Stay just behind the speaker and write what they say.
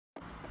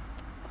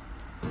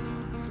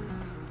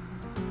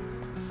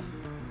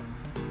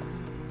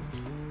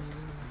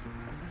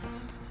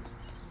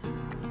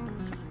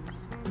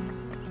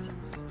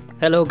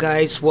Hello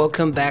guys,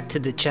 welcome back to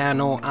the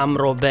channel. I'm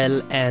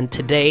Robel and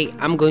today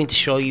I'm going to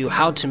show you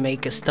how to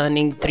make a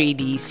stunning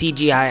 3D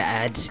CGI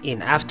ads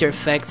in After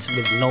Effects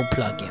with no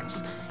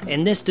plugins.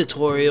 In this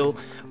tutorial,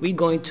 we're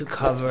going to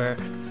cover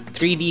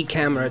 3D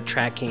camera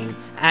tracking,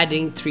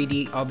 adding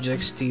 3D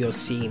objects to your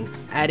scene,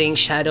 adding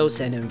shadows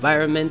and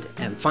environment,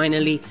 and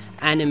finally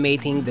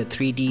animating the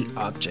 3D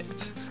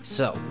objects.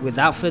 So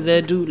without further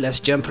ado, let's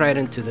jump right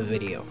into the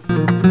video.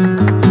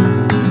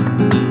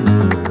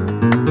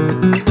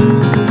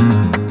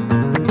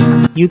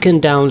 You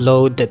can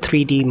download the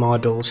 3D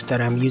models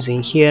that I'm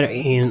using here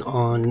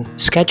on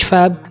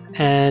Sketchfab,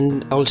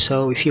 and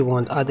also if you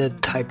want other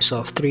types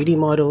of 3D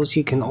models,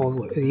 you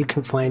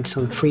can find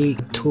some free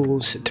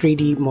tools,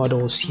 3D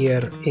models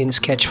here in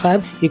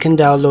Sketchfab. You can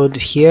download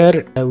it here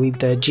with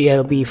the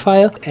GLB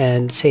file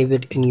and save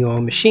it in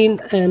your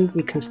machine, and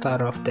we can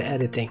start off the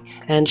editing.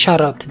 And shout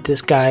out to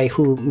this guy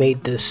who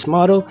made this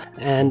model,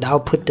 and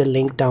I'll put the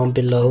link down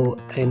below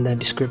in the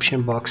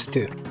description box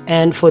too.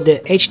 And for the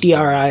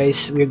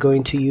HDRIs we're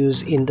going to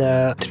use in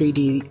the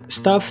 3D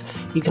stuff,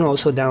 you can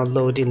also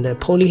download in the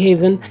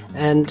Polyhaven,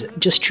 and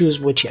just choose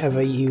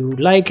whichever you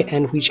like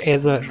and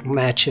whichever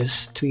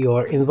matches to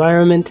your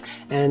environment,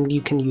 and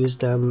you can use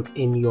them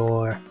in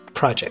your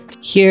project.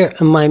 Here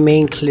in my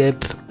main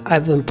clip,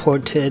 I've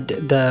imported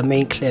the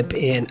main clip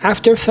in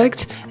After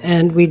Effects,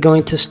 and we're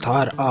going to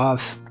start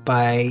off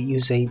by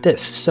using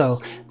this.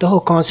 So the whole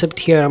concept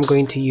here I'm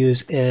going to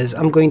use is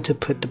I'm going to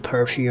put the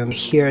perfume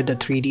here, the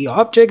 3D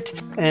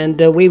object, and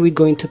the way we're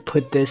going to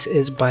put this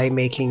is by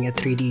making a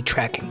 3D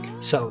tracking.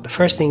 So the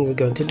first thing we're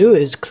going to do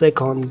is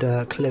click on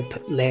the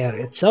clip layer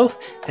itself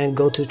and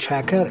go to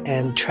tracker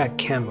and track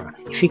camera.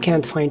 If you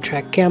can't find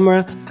track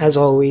camera, as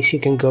always, you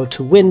can go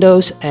to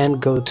Windows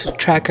and go to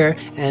tracker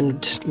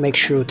and make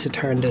sure to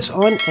turn this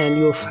on, and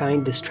you'll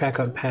find this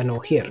tracker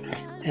panel here,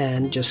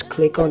 and just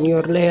click on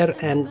your layer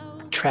and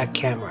track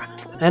camera.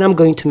 And I'm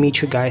going to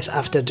meet you guys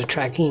after the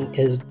tracking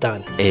is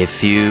done. A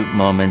few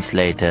moments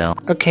later.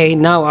 Okay,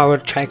 now our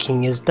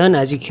tracking is done.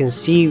 As you can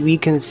see, we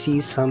can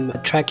see some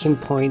tracking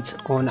points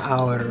on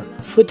our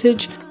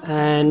footage,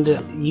 and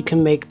you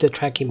can make the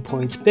tracking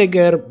points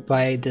bigger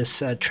by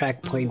this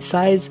track point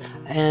size.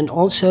 And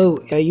also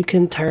you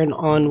can turn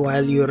on,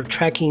 while you're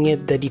tracking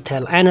it, the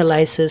detail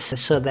analysis,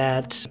 so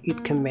that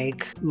it can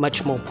make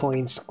much more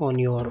points on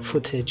your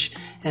footage,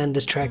 and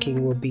the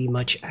tracking will be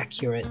much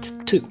accurate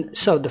too.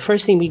 So the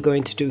first thing we're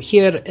going to do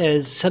here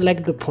is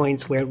select the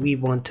points where we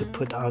want to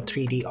put our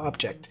 3D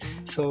object.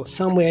 So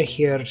somewhere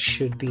here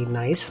should be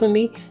nice for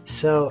me,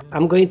 so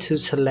I'm going to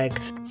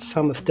select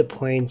some of the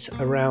points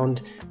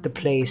around the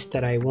place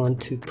that I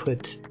want to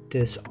put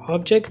this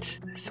object,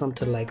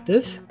 something like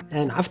this.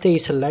 And after you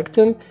select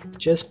them,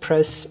 just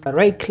press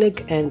right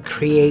click and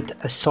create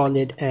a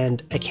solid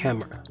and a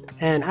camera.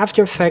 And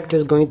After Effects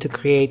is going to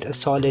create a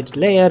solid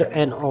layer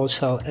and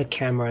also a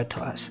camera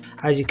to us.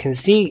 As you can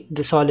see,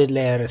 the solid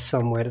layer is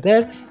somewhere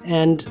there,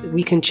 and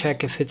we can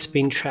check if it's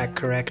been tracked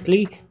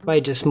correctly by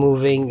just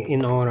moving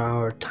in on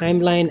our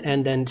timeline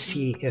and then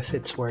see if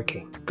it's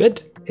working.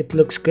 Good. It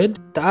looks good.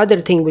 The other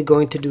thing we're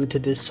going to do to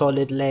this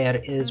solid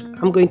layer is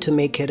I'm going to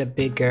make it a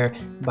bigger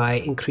by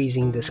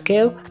increasing the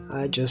scale.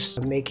 I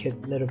just make it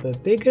a little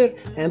bit bigger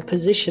and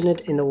position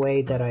it in a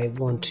way that I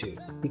want to,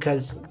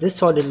 because this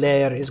solid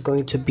layer is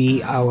going to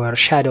be our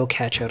shadow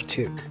catcher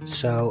too.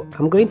 So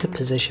I'm going to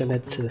position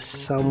it to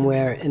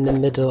somewhere in the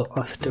middle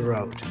of the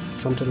road,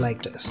 something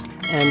like this,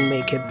 and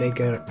make it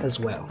bigger as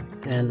well.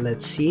 And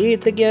let's see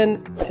it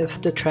again if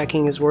the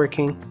tracking is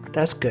working.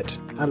 That's good.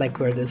 I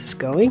like where this is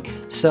going.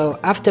 So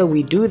after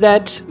we do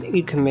that,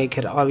 you can make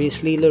it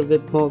obviously a little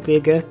bit more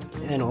bigger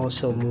and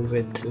also move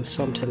it to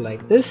something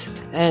like this,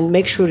 and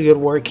make sure you're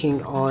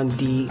working on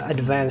the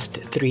advanced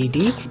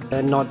 3D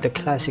and not the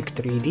classic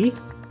 3D.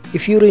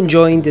 If you're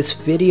enjoying this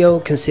video,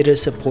 consider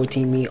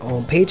supporting me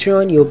on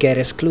Patreon. You'll get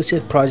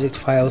exclusive project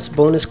files,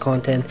 bonus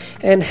content,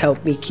 and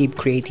help me keep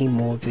creating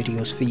more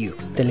videos for you.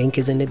 The link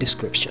is in the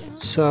description.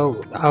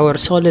 So our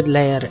solid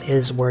layer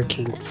is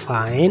working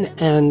fine,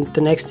 and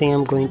the next thing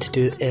I'm going to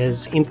do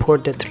is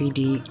import the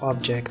 3D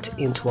object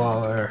into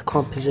our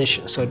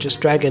composition. So just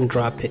drag and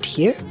drop it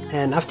here,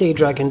 and after you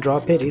drag and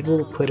drop it, it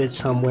will put it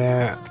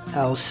somewhere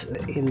else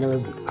in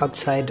the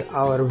outside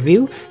our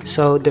view.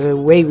 So the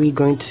way we're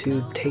going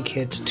to take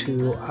it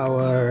to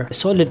our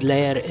solid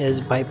layer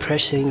is by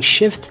pressing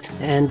shift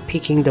and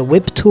picking the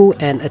whip tool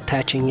and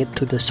attaching it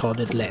to the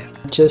solid layer.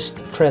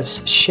 Just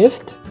press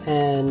shift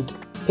and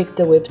pick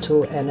the whip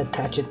tool and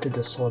attach it to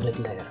the solid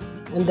layer,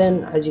 and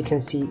then as you can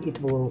see,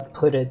 it will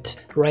put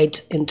it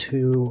right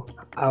into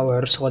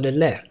our solid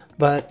layer.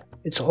 But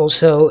it's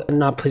also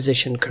not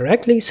positioned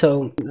correctly,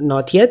 so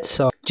not yet.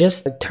 So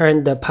just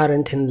turn the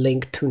parenting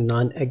link to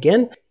none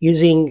again.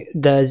 Using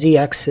the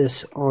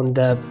z-axis on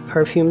the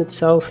perfume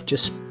itself,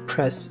 just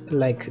press,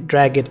 like,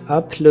 drag it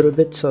up a little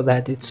bit so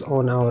that it's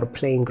on our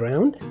playing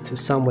ground to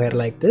somewhere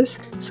like this.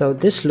 So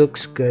this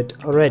looks good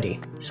already.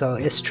 So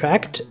it's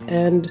tracked,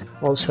 and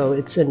also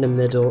it's in the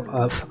middle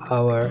of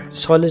our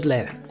solid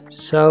layer.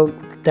 So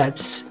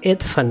that's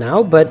it for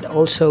now, but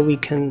also we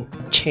can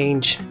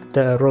change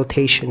the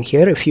rotation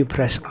here. If you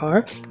press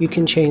R, you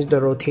can change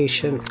the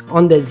rotation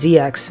on the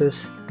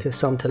Z-axis to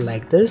something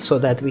like this so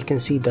that we can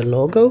see the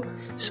logo.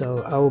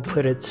 So I will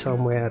put it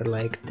somewhere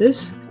like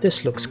this.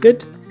 This looks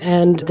good.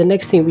 And the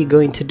next thing we're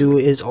going to do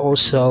is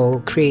also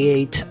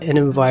create an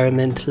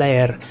environment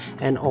layer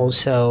and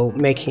also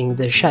making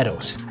the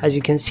shadows. As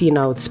you can see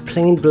now, it's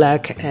plain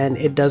black and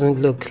it doesn't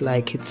look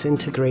like it's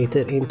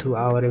integrated into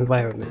our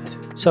environment.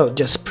 So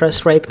just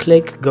press right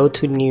click, go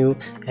to new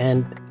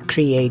and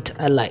create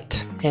a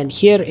light. And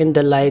here in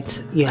the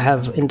light, you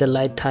have in the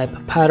light type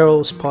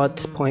parallel,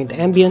 spot, point,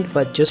 ambient,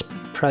 but just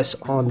press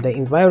on the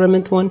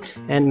environment one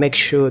and make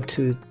sure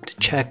to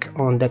check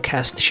on the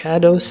cast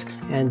shadows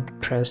and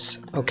press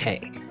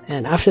OK.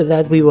 And after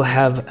that we will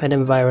have an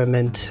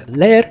environment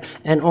layer,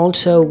 and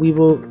also we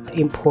will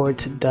import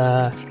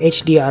the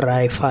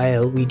HDRI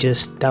file we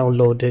just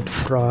downloaded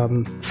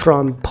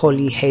from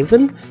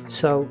Polyhaven.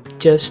 So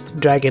just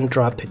drag and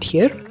drop it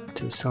here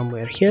to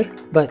somewhere here,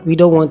 but we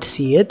don't want to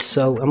see it,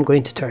 so I'm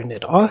going to turn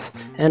it off.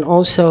 And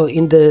also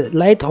in the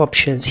light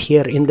options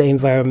here in the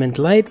environment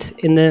light,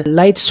 in the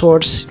light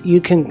source,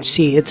 you can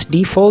see it's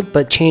default,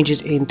 but change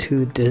it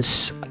into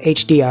this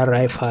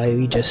HDRI file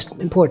we just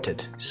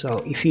imported. So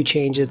if you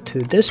change it to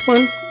this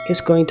one,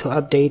 it's going to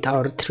update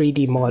our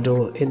 3D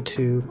model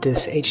into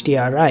this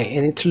HDRI,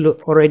 and it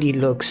already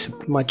looks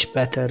much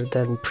better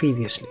than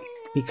previously,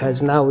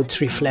 because now it's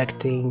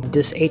reflecting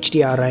this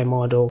HDRI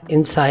model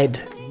inside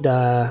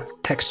the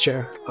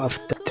texture of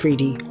the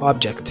 3D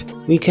object.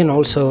 We can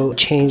also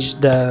change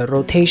the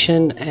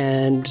rotation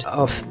and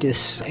of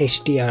this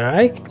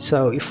HDRI.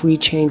 So if we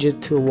change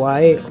it to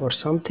Y or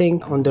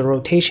something on the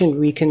rotation,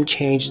 we can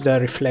change the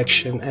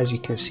reflection, as you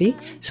can see.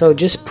 So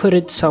just put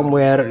it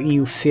somewhere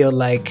you feel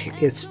like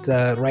it's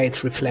the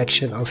right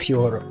reflection of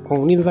your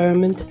own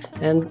environment,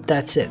 and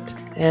that's it.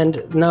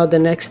 And now the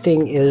next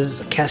thing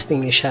is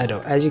casting a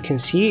shadow. As you can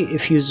see,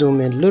 if you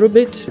zoom in a little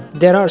bit,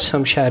 there are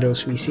some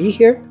shadows we see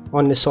here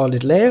on the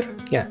solid layer.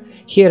 Yeah,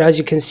 here as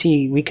you can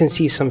see, we can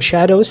see some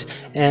shadows,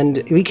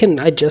 and we can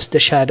adjust the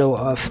shadow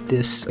of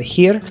this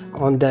here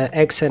on the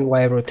X and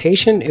Y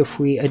rotation. If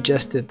we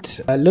adjust it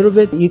a little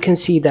bit, you can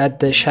see that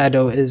the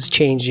shadow is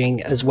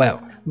changing as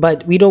well.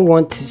 But we don't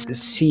want to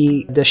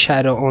see the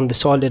shadow on the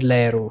solid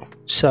layer.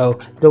 So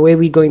the way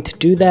we're going to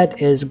do that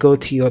is go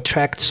to your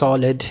tracked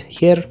solid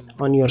here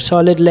on your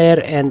solid layer,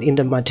 and in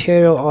the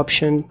material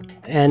option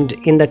and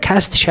in the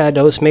cast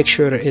shadows, make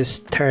sure it is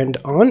turned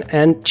on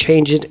and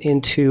change it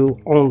into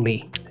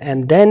only.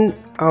 And then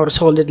our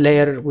solid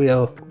layer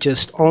will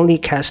just only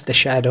cast the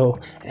shadow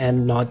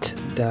and not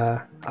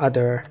the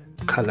other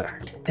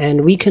color.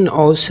 And we can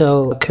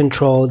also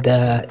control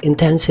the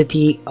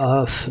intensity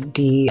of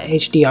the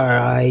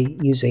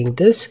HDRI using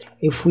this.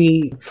 If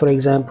we, for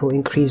example,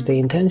 increase the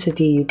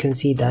intensity, you can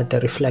see that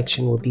the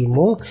reflection will be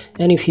more,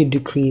 and if you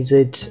decrease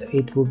it,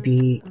 it will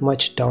be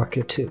much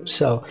darker too.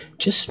 So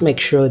just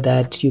make sure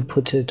that you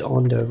put it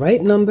on the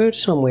right number.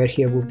 Somewhere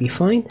here will be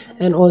fine.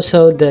 And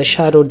also the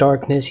shadow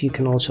darkness, you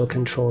can also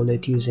control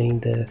it using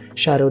the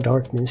shadow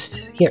darkness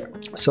here.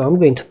 So I'm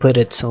going to put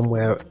it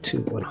somewhere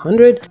to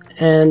 100,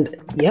 and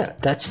yeah,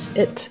 that's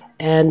it.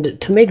 And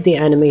to make the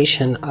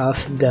animation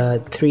of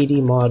the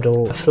 3D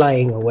model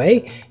flying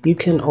away, you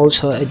can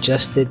also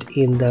adjust it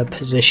in the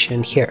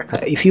position here.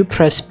 If you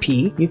press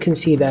P, you can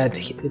see that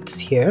it's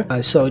here.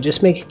 So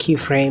just make a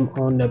keyframe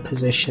on the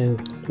position,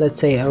 let's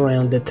say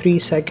around the 3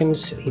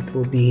 seconds, it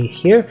will be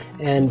here,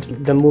 and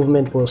the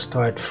movement will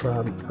start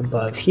from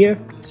above here,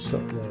 so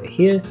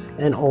here.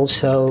 And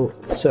also,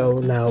 so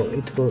now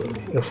it will,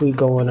 if we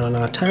go on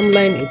our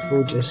timeline, it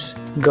will just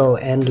go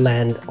and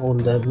land on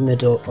the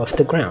middle of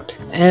the ground.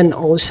 And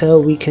also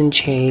we can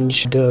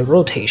change the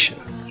rotation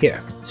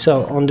here.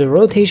 So on the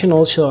rotation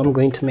also, I'm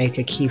going to make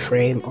a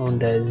keyframe on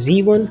the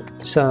Z one.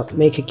 So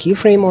make a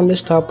keyframe on the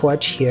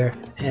stopwatch here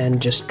and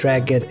just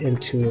drag it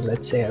into,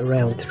 let's say,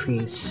 around 3.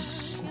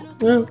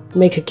 Well,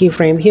 make a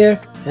keyframe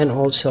here, and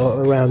also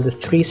around the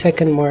 3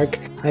 second mark,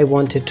 I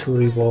want it to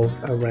revolve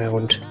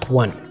around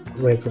 1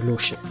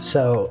 revolution.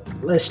 So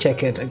let's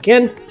check it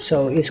again.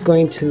 So it's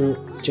going to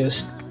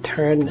just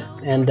turn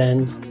and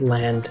then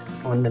land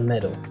on the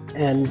middle.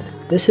 And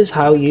this is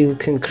how you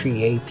can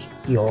create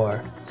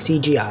your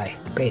CGI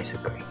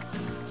basically.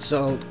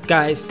 So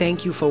guys,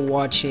 thank you for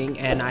watching,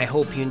 and I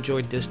hope you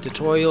enjoyed this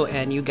tutorial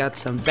and you got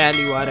some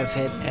value out of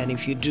it. And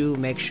if you do,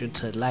 make sure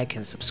to like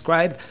and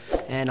subscribe,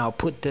 and I'll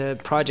put the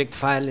project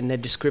file in the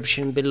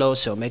description below,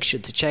 so make sure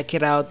to check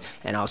it out.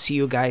 And I'll see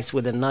you guys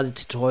with another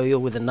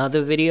tutorial with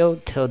another video.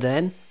 Till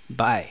then,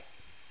 bye.